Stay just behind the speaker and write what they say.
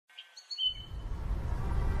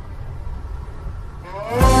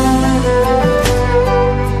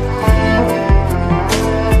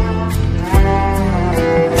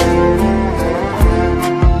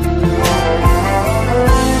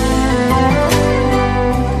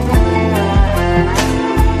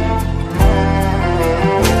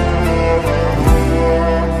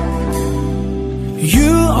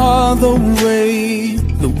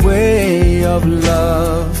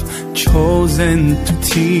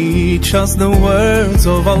teach us the words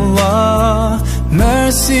of Allah,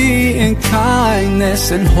 mercy and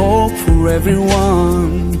kindness and hope for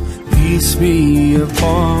everyone. Peace be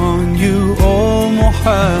upon you, O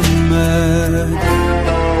Muhammad.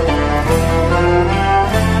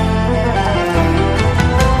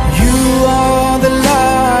 You are the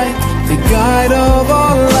light, the guide of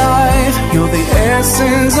our life. You're the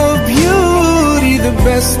essence of beauty, the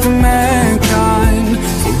best of mankind.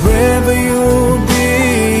 Forever you'll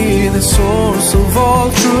be the source of all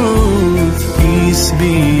truth. Peace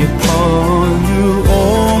be upon you, O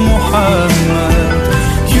Muhammad.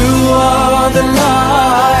 You are the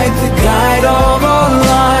light, the guide of our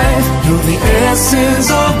life. You're the essence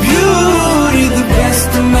of beauty, the best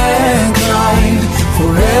of mankind.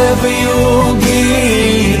 Forever you'll be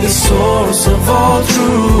the source of all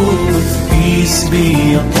truth. Peace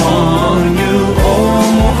be upon you, O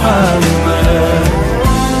Muhammad.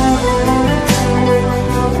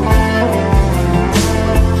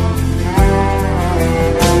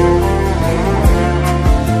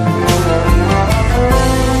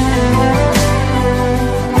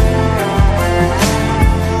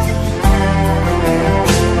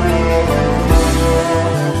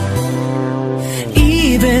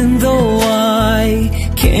 Even though I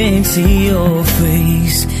can't see your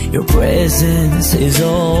face, your presence is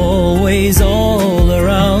always all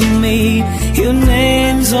around me. Your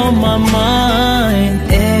name's on my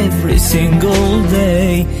mind every single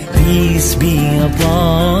day. Peace be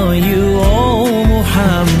upon you, O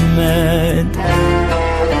Muhammad.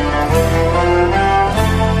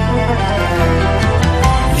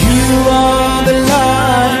 You are the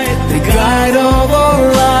light, the guide of our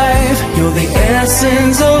life. You're the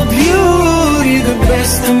essence of beauty, the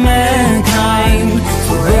best of mankind.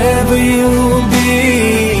 Forever you'll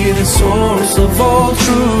be the source of all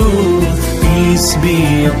truth. Peace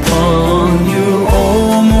be upon you,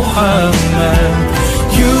 O Muhammad.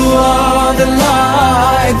 You are the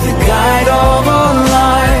light, the guide of our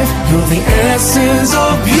life. You're the essence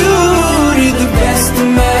of beauty, the best of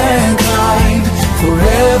mankind.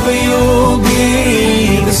 Forever you'll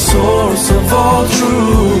be the source of all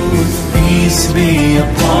truth. Peace be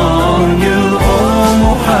upon you, O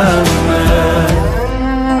Muhammad.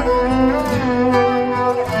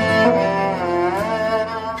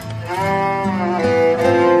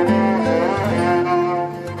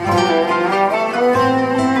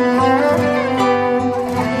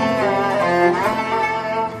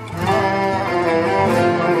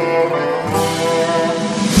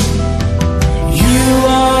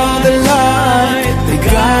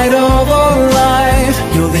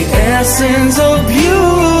 Essence of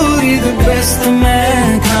beauty, the best of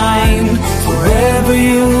mankind. Forever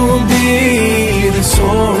you'll be the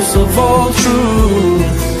source of all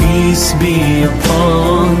truth. Peace be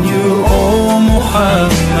upon you, O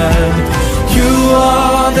Muhammad. You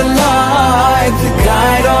are the light, the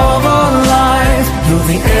guide of our life. You're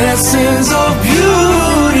the essence of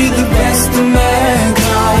beauty, the best of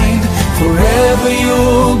mankind. Forever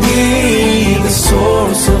you'll be the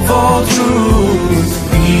source of all truth.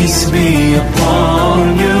 Peace be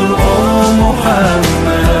upon you,